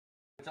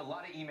It's a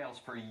lot of emails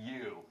for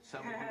you,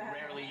 someone who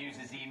rarely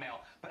uses email.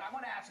 But I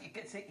want to ask you,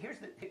 here's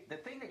the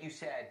thing that you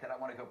said that I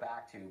want to go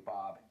back to,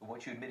 Bob,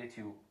 what you admitted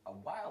to a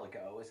while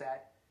ago, is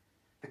that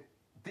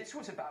this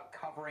was about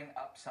covering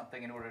up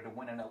something in order to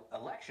win an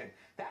election.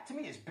 That, to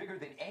me, is bigger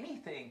than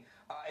anything.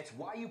 It's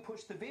why you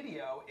pushed the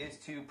video, is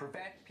to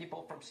prevent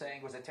people from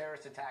saying it was a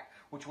terrorist attack,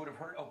 which would have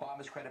hurt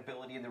Obama's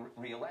credibility in the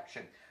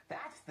re-election.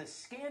 That's the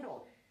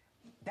scandal.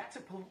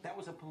 That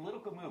was a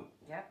political move.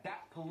 Yep.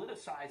 That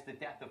politicized the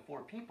death of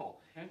 4 people.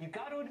 You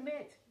got to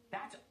admit,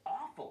 that's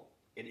awful.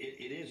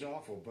 It is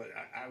awful, but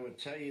I would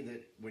tell you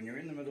that when you're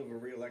in the middle of a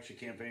re-election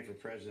campaign for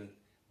president,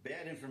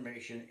 bad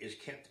information is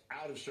kept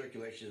out of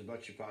circulation as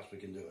much as you possibly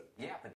can do it. Yeah, but